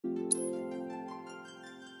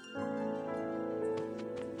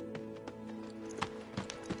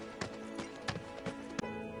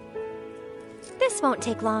This won't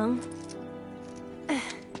take long.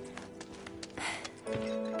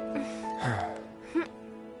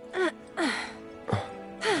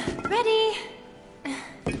 Ready?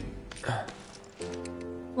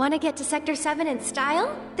 Want to get to Sector 7 in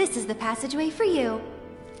style? This is the passageway for you.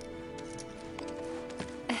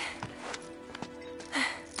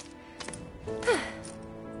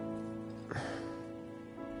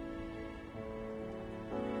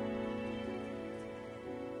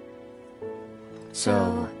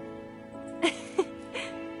 So...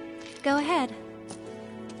 Go ahead.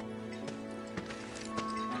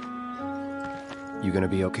 You gonna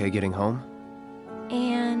be okay getting home?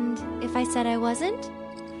 And if I said I wasn't?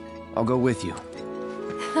 I'll go with you.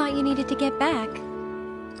 Thought you needed to get back.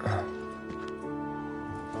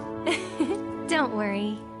 Don't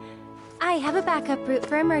worry. I have a backup route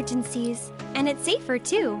for emergencies, and it's safer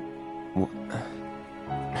too.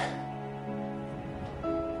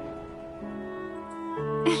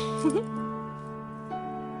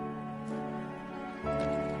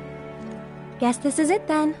 Guess this is it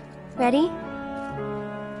then. Ready?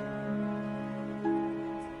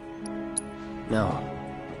 No.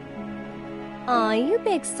 Aw, you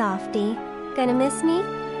big softy. Gonna miss me?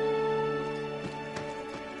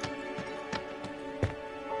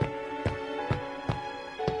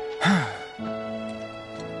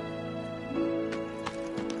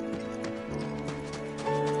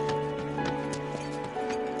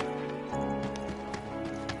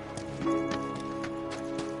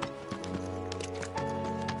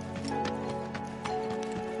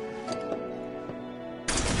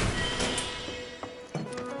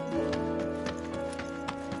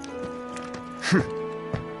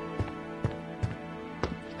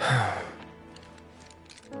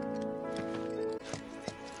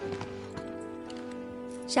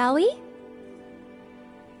 Shall we?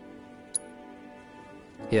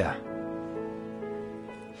 Yeah.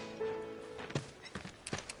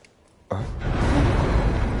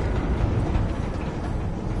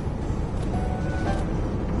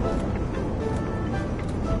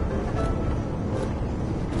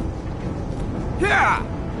 Yeah!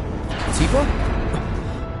 Tifa?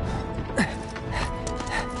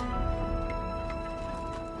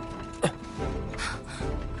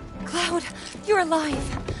 Cloud, you're alive.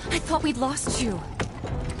 I thought we'd lost you.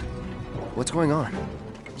 What's going on?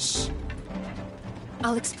 Shh.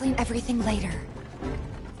 I'll explain everything later.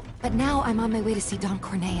 But now I'm on my way to see Don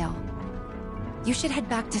Corneo. You should head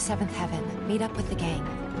back to 7th Heaven, meet up with the gang.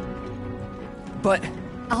 But...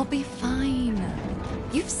 I'll be fine.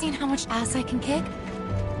 You've seen how much ass I can kick?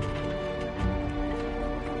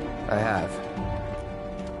 I have.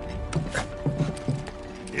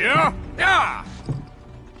 Yeah? Yeah!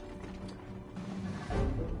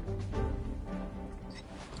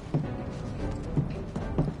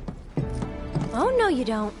 Oh, no you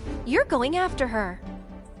don't. You're going after her.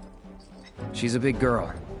 She's a big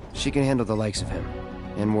girl. She can handle the likes of him.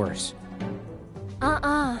 And worse.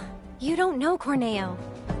 You don't know Corneo.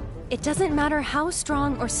 It doesn't matter how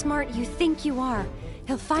strong or smart you think you are.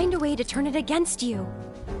 He'll find a way to turn it against you.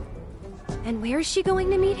 And where is she going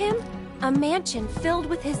to meet him? A mansion filled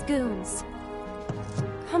with his goons.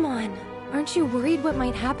 Come on, aren't you worried what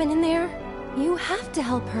might happen in there? You have to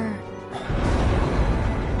help her.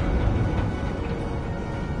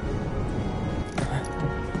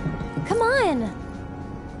 Come on!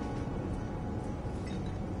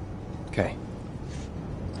 Okay.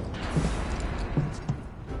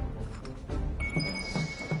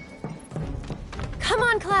 Come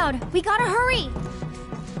on, Cloud! We gotta hurry!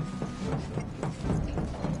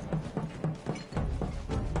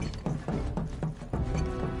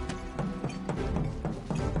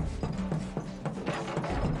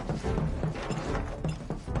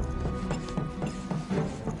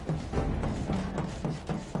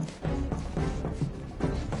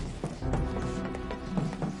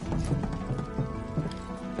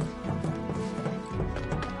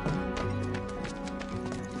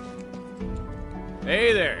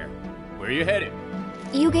 Hey there. Where are you headed?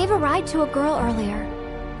 You gave a ride to a girl earlier.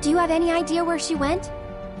 Do you have any idea where she went?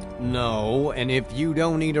 No, and if you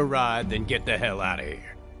don't need a ride, then get the hell out of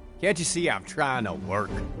here. Can't you see I'm trying to work?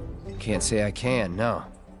 Can't say I can, no.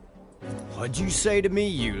 What'd you say to me,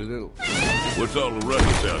 you little... What's all the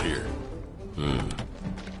ruckus out here?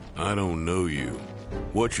 I don't know you.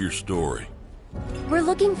 What's your story? We're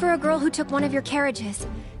looking for a girl who took one of your carriages.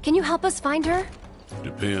 Can you help us find her?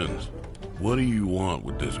 Depends. What do you want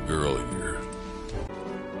with this girl here?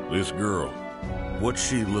 This girl, what's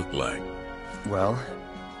she look like? Well...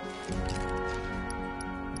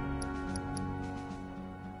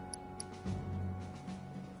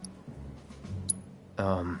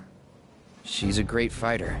 She's a great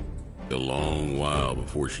fighter. A long while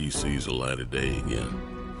before she sees the light of day again.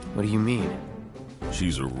 What do you mean?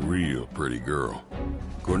 She's a real pretty girl.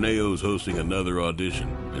 Corneo's hosting another audition,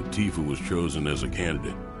 and Tifa was chosen as a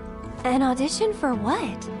candidate. An audition for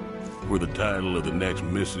what? For the title of the next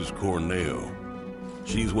Mrs. Corneo.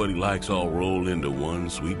 She's what he likes all rolled into one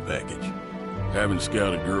sweet package. Having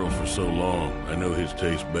scouted girls for so long, I know his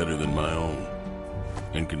taste better than my own.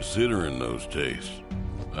 And considering those tastes,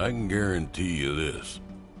 I can guarantee you this.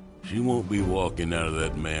 She won't be walking out of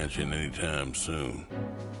that mansion anytime soon.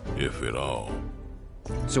 If at all.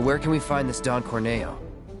 So where can we find this Don Corneo?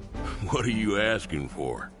 What are you asking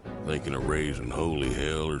for? Thinking of raising holy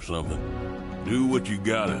hell or something? Do what you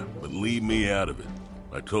gotta, but leave me out of it.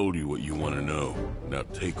 I told you what you want to know. Now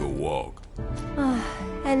take a walk.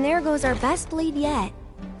 And there goes our best lead yet.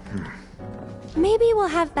 Maybe we'll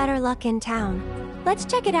have better luck in town. Let's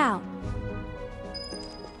check it out.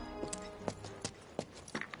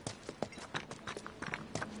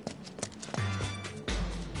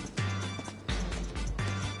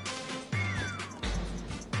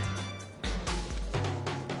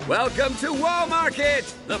 Welcome to Wall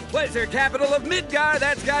Market, the pleasure capital of Midgar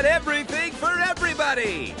that's got everything for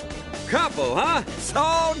everybody. Couple, huh? It's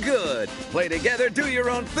all good. Play together, do your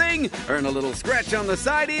own thing, earn a little scratch on the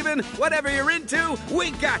side even. Whatever you're into,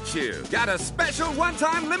 we got you. Got a special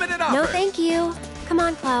one-time limited offer. No, thank you. Come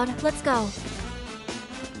on, Cloud. Let's go.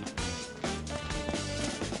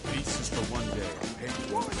 Peace is for one day.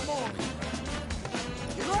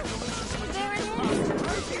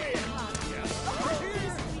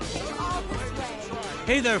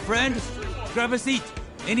 Hey there, friend. Grab a seat.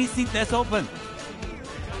 Any seat that's open.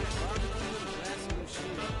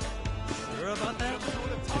 Sure about that?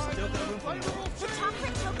 Just still got room for you.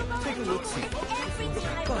 Take a look.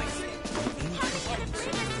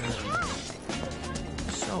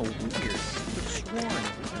 So weird. It's sworn.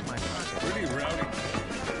 Oh my God. Pretty rowdy.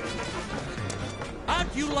 How'd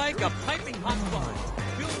you like a piping hot one?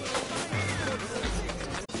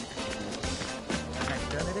 I've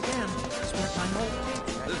done it again. Swear my whole.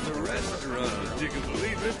 This is a restaurant, you can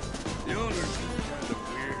believe it. The owner's kind of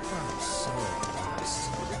weird.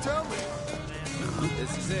 You tell me.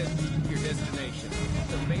 This is it. Your destination.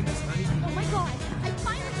 The famous honey. Oh my god, I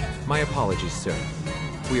fired it! My apologies, sir.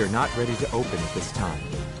 We are not ready to open at this time.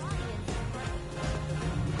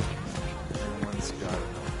 Everyone's got it.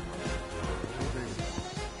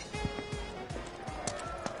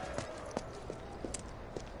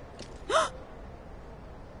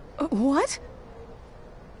 What?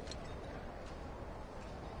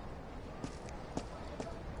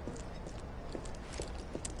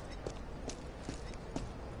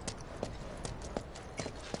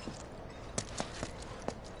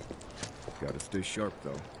 Gotta stay sharp,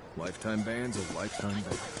 though. Lifetime ban's a lifetime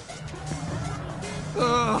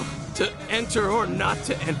ban. To enter or not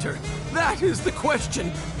to enter? That is the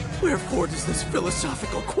question. Wherefore does this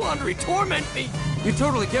philosophical quandary torment me? You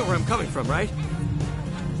totally get where I'm coming from, right?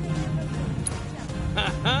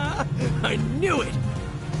 I knew it!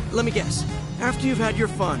 Let me guess. After you've had your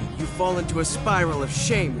fun, you fall into a spiral of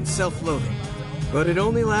shame and self-loathing. But it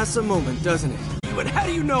only lasts a moment, doesn't it? But how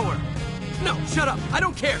do you know her? No, shut up. I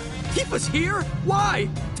don't care. Tifa's here? Why?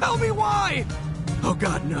 Tell me why! Oh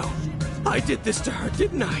God, no. I did this to her,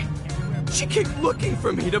 didn't I? She kept looking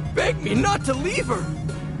for me to beg me not to leave her.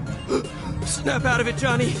 Snap out of it,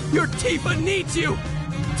 Johnny. Your Tifa needs you.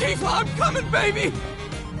 Tifa, I'm coming, baby!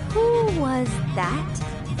 Who was that?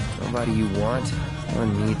 Somebody you want or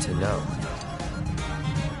need to know.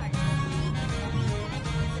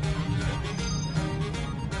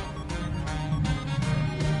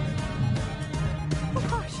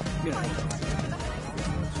 This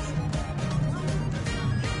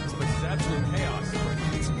place is absolute chaos.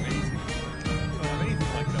 It's amazing. We don't have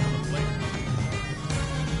anything like it up on the plate.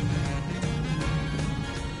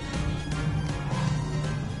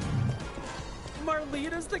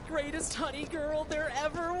 Marlita's the greatest honey girl there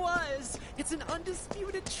ever was. It's an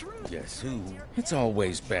undisputed truth. Guess who? It's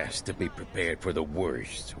always best to be prepared for the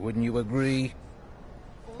worst, wouldn't you agree?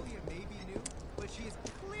 Folia may be new, but she is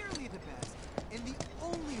clearly the best, and the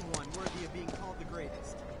only one worthy of being called the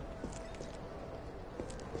greatest.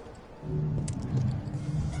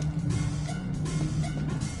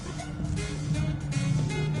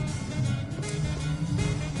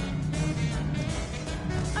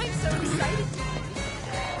 I'm so excited!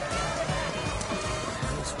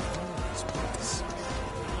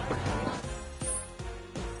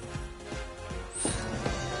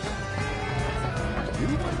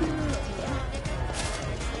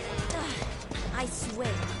 I swear.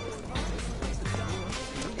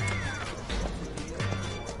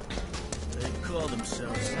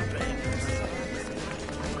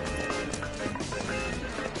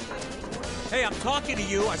 Hey, I'm talking to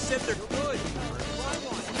you. I said they're good.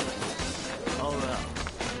 All right.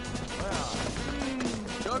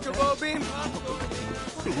 Chocobo beam.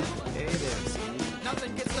 Hey there, son.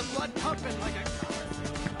 Nothing gets the blood pumping like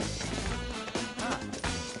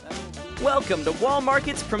a... Welcome to Wall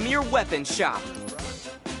Market's premier weapon shop.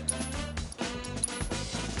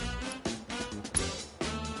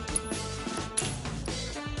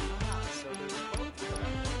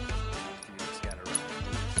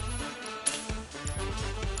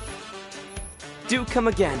 Do come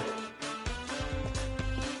again.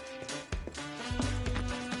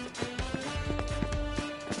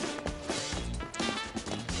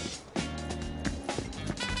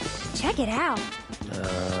 Check it out.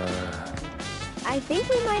 I think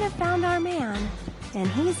we might have found our man. And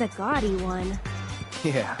he's a gaudy one.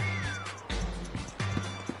 Yeah.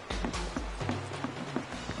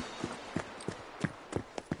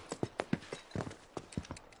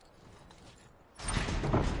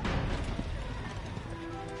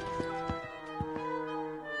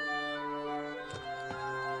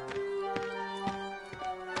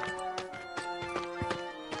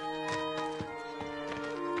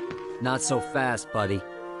 Not so fast, buddy.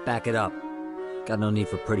 Back it up. Got no need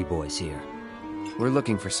for pretty boys here. We're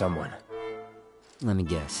looking for someone. Let me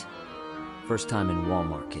guess. First time in Wall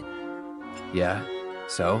Market. Yeah?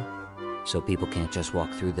 So? So people can't just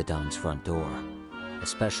walk through the Don's front door.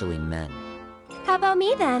 Especially men. How about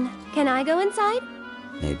me then? Can I go inside?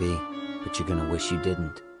 Maybe, but you're gonna wish you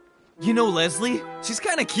didn't. You know Leslie? She's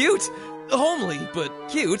kinda cute. Homely, but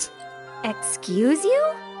cute. Excuse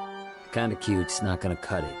you? Kinda cute's not gonna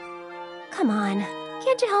cut it. Come on.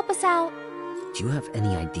 Can't you help us out? Do you have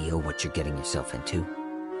any idea what you're getting yourself into?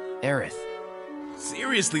 Aerith.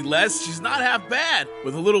 Seriously, Les, she's not half bad.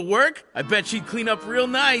 With a little work, I bet she'd clean up real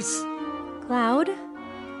nice. Cloud,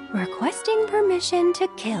 requesting permission to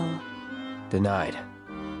kill. Denied.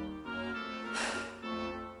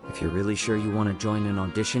 If you're really sure you want to join an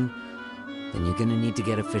audition, then you're gonna need to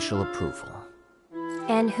get official approval.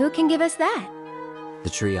 And who can give us that? The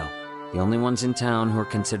trio. The only ones in town who are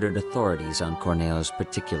considered authorities on Corneo's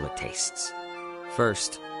particular tastes.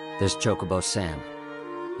 First, there's Chocobo Sam.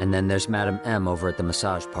 And then there's Madame M over at the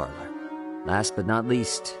massage parlor. Last but not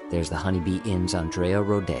least, there's the Honeybee Inn's Andrea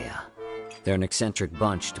Rodea. They're an eccentric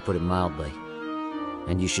bunch, to put it mildly.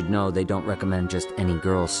 And you should know they don't recommend just any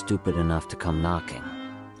girl stupid enough to come knocking.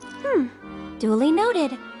 Duly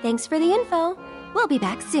noted. Thanks for the info. We'll be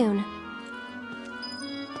back soon.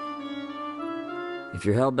 If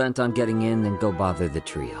you're hell-bent on getting in, then go bother the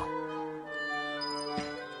trio.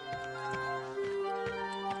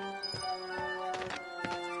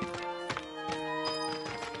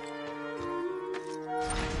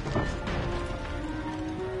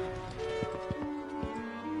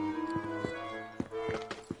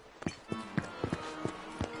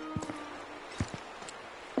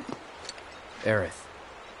 Aerith.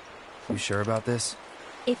 You sure about this?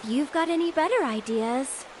 If you've got any better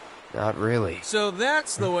ideas... Not really. So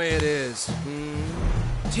that's the way it is.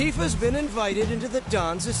 Tifa's been invited into the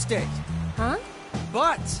Don's estate. Huh?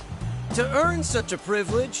 But, to earn such a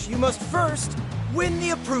privilege, you must first win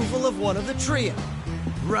the approval of one of the trio.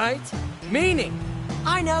 Right? Meaning,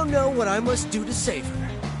 I now know what I must do to save her.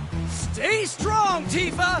 Stay strong,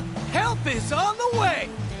 Tifa! Help is on the way!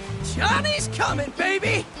 Johnny's coming,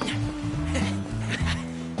 baby!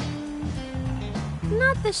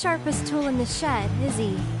 Not the sharpest tool in the shed, is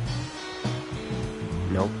he?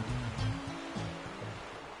 Nope.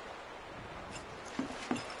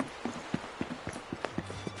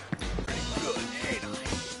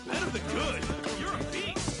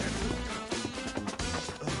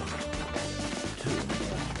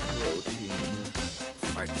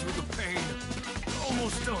 Fight through the pain.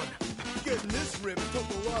 Almost done. Getting this rip took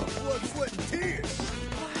a lot of blood, sweat, and tears.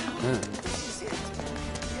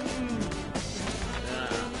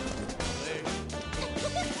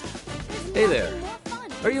 Hey there.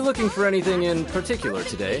 Are you looking for anything in particular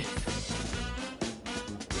today?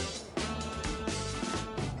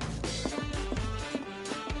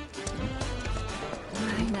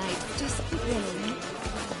 Night's just beginning.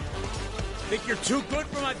 Think you're too good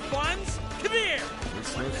for my buns? Come here!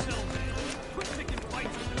 Quit picking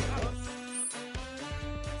fights with me.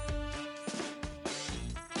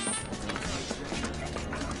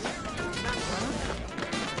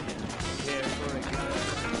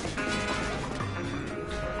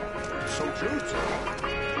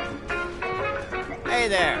 Hey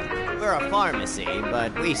there. We're a pharmacy,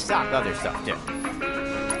 but we stock other stuff too.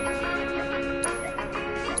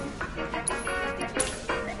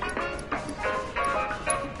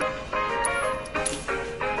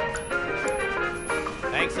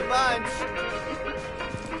 Thanks a bunch. lunch.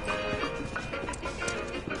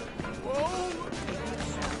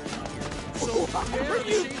 What are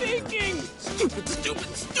you thinking? Stupid,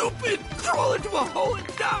 stupid, stupid! Crawl into a hole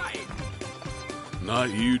and die!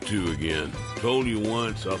 Not you two again. Told you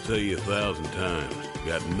once, I'll tell you 1,000 times.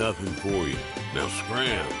 Got nothing for you. Now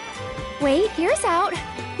scram. Wait, here's out.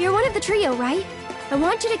 You're one of the trio, right? I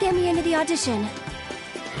want you to get me into the audition.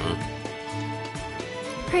 Huh?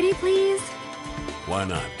 Pretty please? Why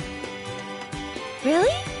not?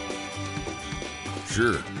 Really?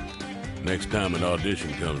 Sure. Next time an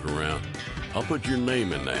audition comes around, I'll put your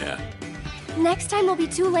name in the hat. Next time will be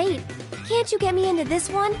too late. Can't you get me into this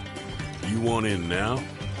one? You want in now?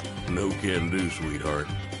 No can do, sweetheart.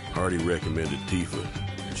 Already recommended Tifa,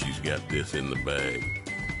 and she's got this in the bag.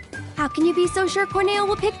 How can you be so sure Corneo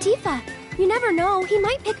will pick Tifa? You never know, he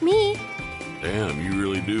might pick me. Damn, you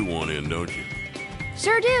really do want in, don't you?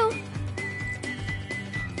 Sure do.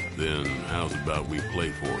 Then how's about we play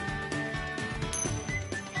for it?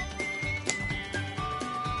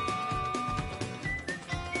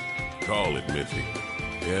 Call it, Missy.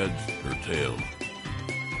 Heads or tails?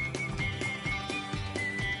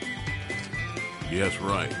 Guess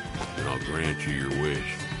right, and I'll grant you your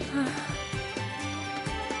wish.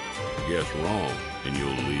 Guess wrong, and you'll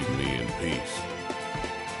leave me in peace.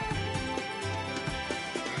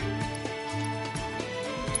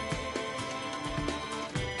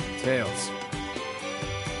 Tails.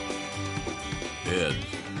 Heads.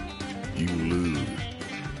 You lose.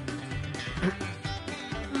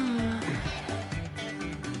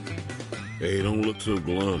 Hey, don't look so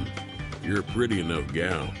glum. You're a pretty enough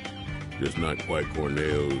gal. Just not quite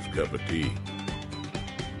Corneo's cup of tea.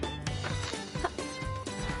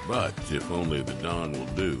 But if only the Don will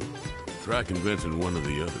do, try convincing one of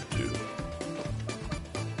the other two.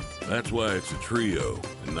 That's why it's a trio,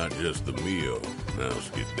 and not just the Mio. Now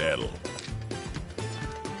skedaddle.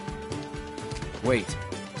 Wait.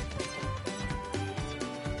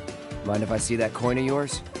 Mind if I see that coin of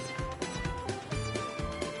yours?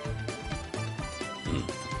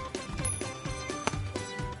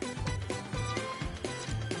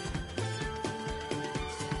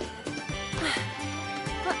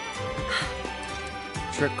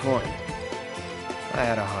 Trick coin. I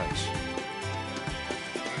had a hunch.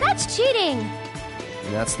 That's cheating!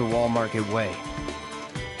 And that's the wall market way.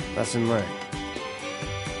 Lesson learned.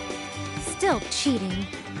 Still cheating.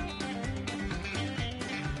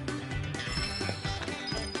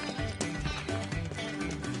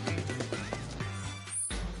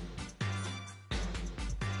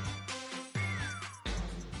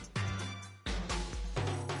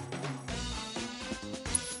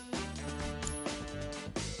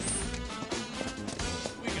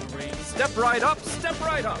 Step right up, step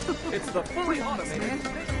right up. It's the fully automated.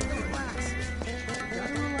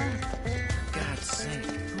 God's sake,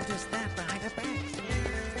 who does that behind her back?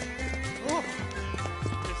 Oh,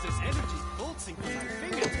 there's this energy pulsing from my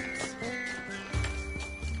fingertips.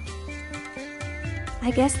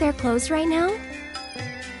 I guess they're closed right now?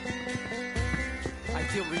 I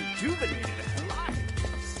feel rejuvenated and alive.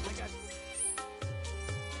 I got a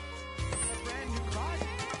brand new car.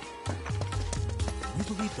 You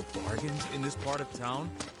believe the bargains in this part of town?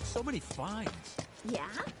 So many finds. Yeah?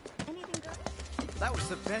 Anything good? That was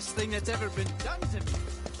the best thing that's ever been done to me.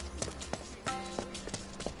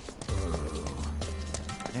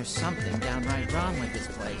 There's something downright wrong with this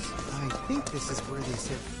place. I think this is where they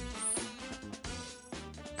said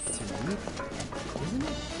to meet, isn't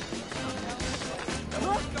it?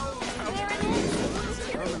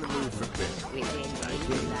 I'm in the mood for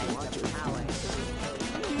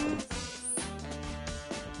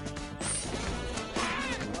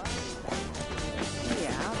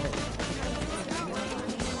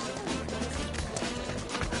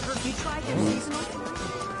You tried their seasonal?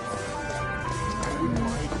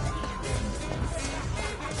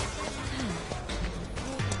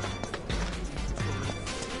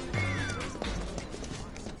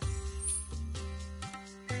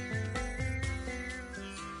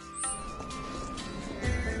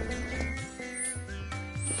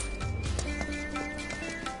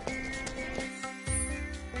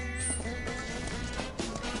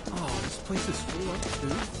 Oh, this place is full of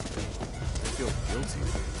food. I feel guilty.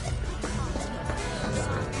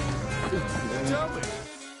 Tell me.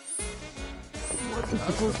 Wasn't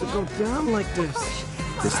supposed to go down like this.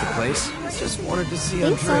 This the place? I just wanted to see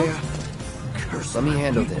Think so. Andrea. Curse Let me my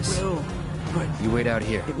handle weak this. will. But You wait out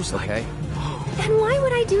here, it was okay? Then why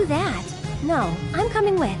would I do that? No, I'm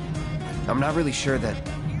coming with. I'm not really sure that...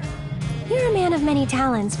 You're a man of many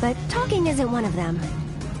talents, but talking isn't one of them.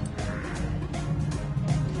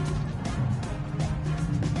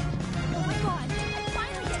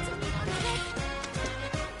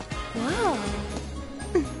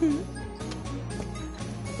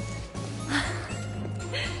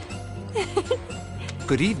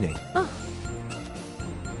 Good evening. Oh.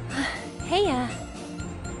 Hey,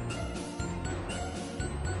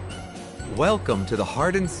 Welcome to the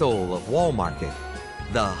heart and soul of Wall Market,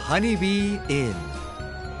 the Honeybee Inn.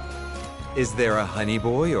 Is there a honey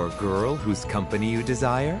boy or girl whose company you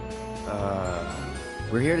desire?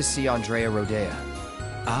 We're here to see Andrea Rodea.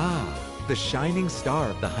 Ah, the shining star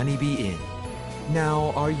of the Honeybee Inn.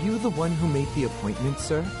 Now, are you the one who made the appointment,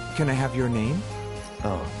 sir? Can I have your name?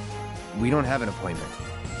 Oh, we don't have an appointment.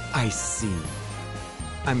 I see.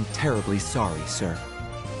 I'm terribly sorry, sir.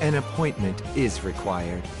 An appointment is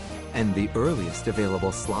required, and the earliest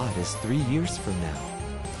available slot is 3 years from now.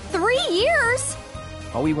 3 years?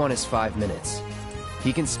 All we want is 5 minutes.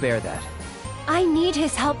 He can spare that. I need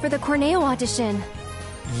his help for the Corneo audition.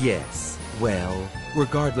 Yes, well,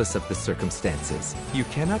 regardless of the circumstances, you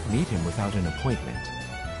cannot meet him without an appointment.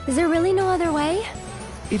 Is there really no other way?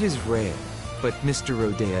 It is rare, but Mr.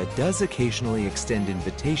 Rodea does occasionally extend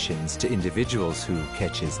invitations to individuals who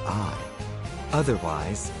catch his eye.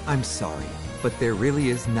 Otherwise, I'm sorry, but there really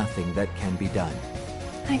is nothing that can be done.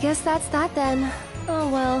 I guess that's that then. Oh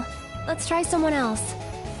well, let's try someone else.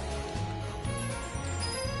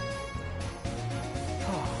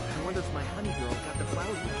 Oh, I wonder if my honey girl got the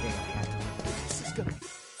flowers we came yet. This is good.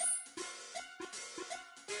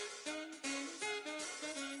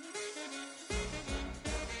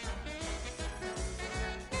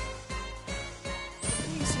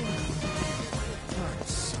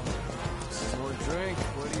 More drink,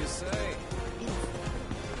 what do you say?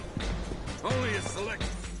 Only a select.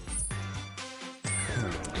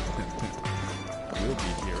 We'll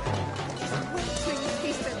be here all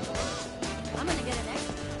I'm gonna get an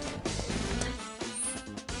extra.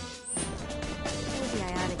 Maybe I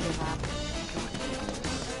ought to give up.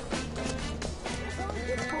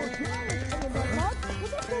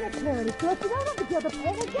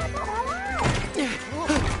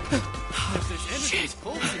 If there's anything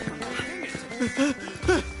pulsing from the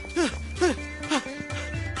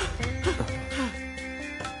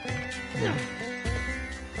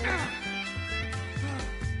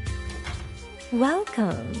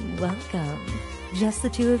Welcome, welcome. Just the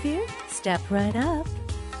two of you? Step right up.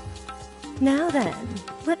 Now then,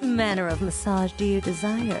 what manner of massage do you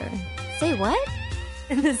desire? Say what?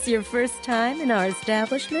 Is this your first time in our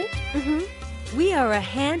establishment? Mm-hmm. We are a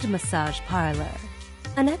hand massage parlor.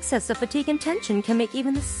 An excess of fatigue and tension can make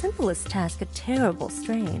even the simplest task a terrible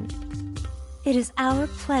strain. It is our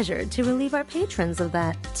pleasure to relieve our patrons of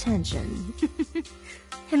that tension.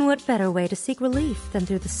 And what better way to seek relief than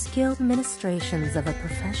through the skilled ministrations of a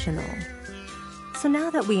professional? So now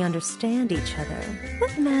that we understand each other,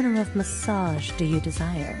 what manner of massage do you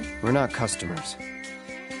desire? We're not customers.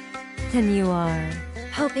 Then you are...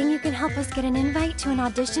 Hoping you can help us get an invite to an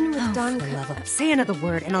audition with Don... For the love of... Say another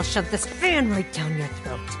word and I'll shove this fan right down your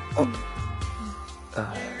throat.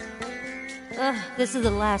 This is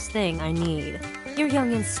the last thing I need. You're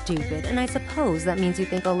young and stupid, and I suppose that means you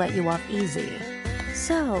think I'll let you off easy.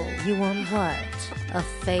 So, you want what? A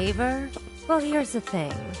favor? Well, here's the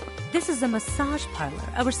thing. This is a massage parlor,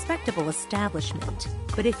 a respectable establishment.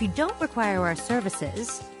 But if you don't require our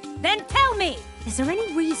services, then tell me! Is there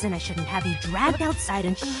any reason I shouldn't have you dragged outside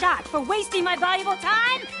and shot for wasting my valuable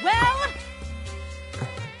time? Well...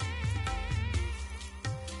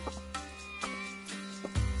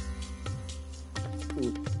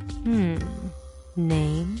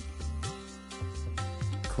 Name?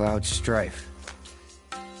 Cloud Strife.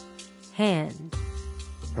 Hand.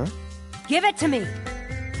 Huh? Give it to me!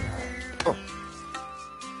 Oh.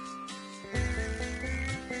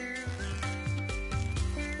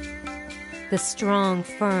 The strong,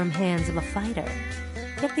 firm hands of a fighter,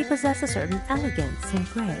 yet they possess a certain elegance and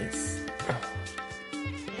grace.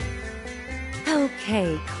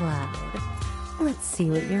 Okay, Cloud. Let's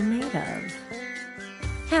see what you're made of.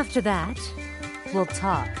 After that, we'll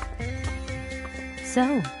talk.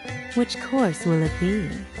 So, which course will it be?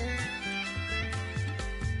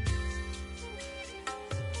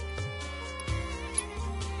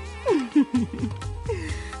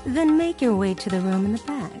 Then make your way to the room in the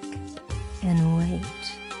back. And wait.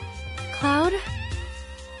 Cloud?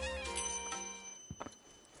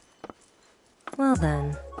 Well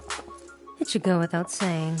then, it should go without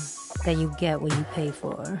saying that you get what you pay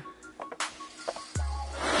for.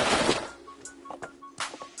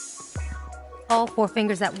 All 4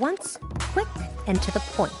 fingers at once, quick and to the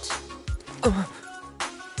point.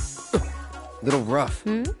 Little rough.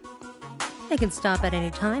 They can stop at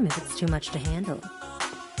any time if it's too much to handle.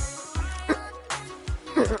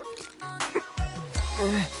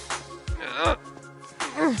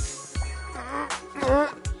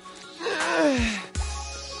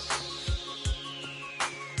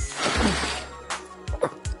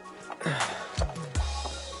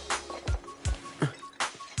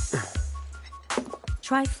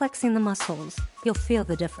 Try flexing the muscles. You'll feel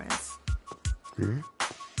the difference.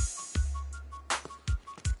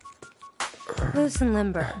 Loose and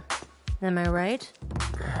limber. Am I right?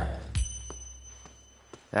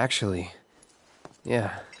 Actually,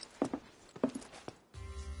 yeah.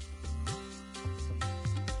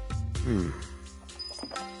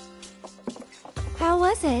 How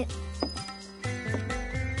was it?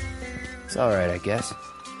 It's alright, I guess.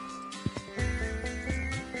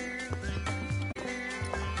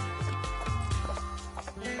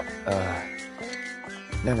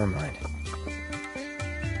 Never mind.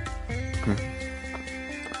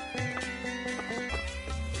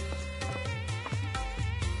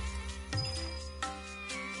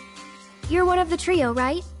 You're one of the trio,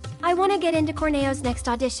 right? I want to get into Corneo's next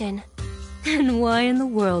audition. And why in the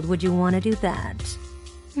world would you want to do that?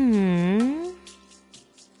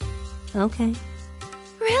 Okay.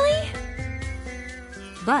 Really?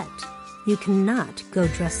 But you cannot go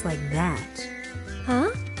dressed like that.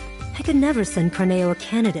 Huh? I could never send Corneo a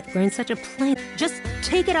candidate wearing such a plain... Just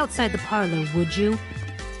take it outside the parlor, would you?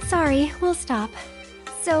 Sorry, we'll stop.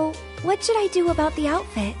 So, what should I do about the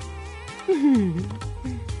outfit?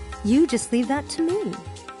 You just leave that to me.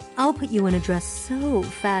 I'll put you in a dress so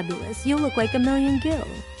fabulous, you'll look like a million gil.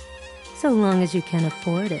 So long as you can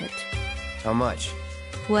afford it. How much?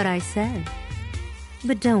 What I said.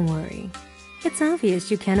 But don't worry. It's obvious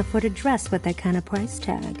you can't afford a dress with that kind of price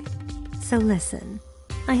tag. So listen,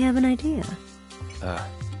 I have an idea.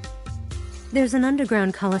 There's an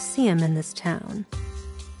underground coliseum in this town.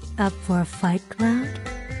 Up for a fight, Cloud?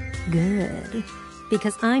 Good.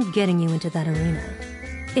 Because I'm getting you into that arena.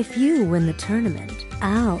 If you win the tournament,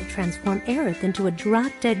 I'll transform Aerith into a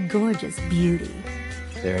drop-dead gorgeous beauty.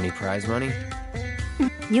 There any prize money?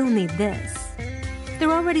 You'll need this.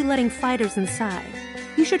 They're already letting fighters inside.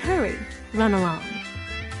 You should hurry. Run along.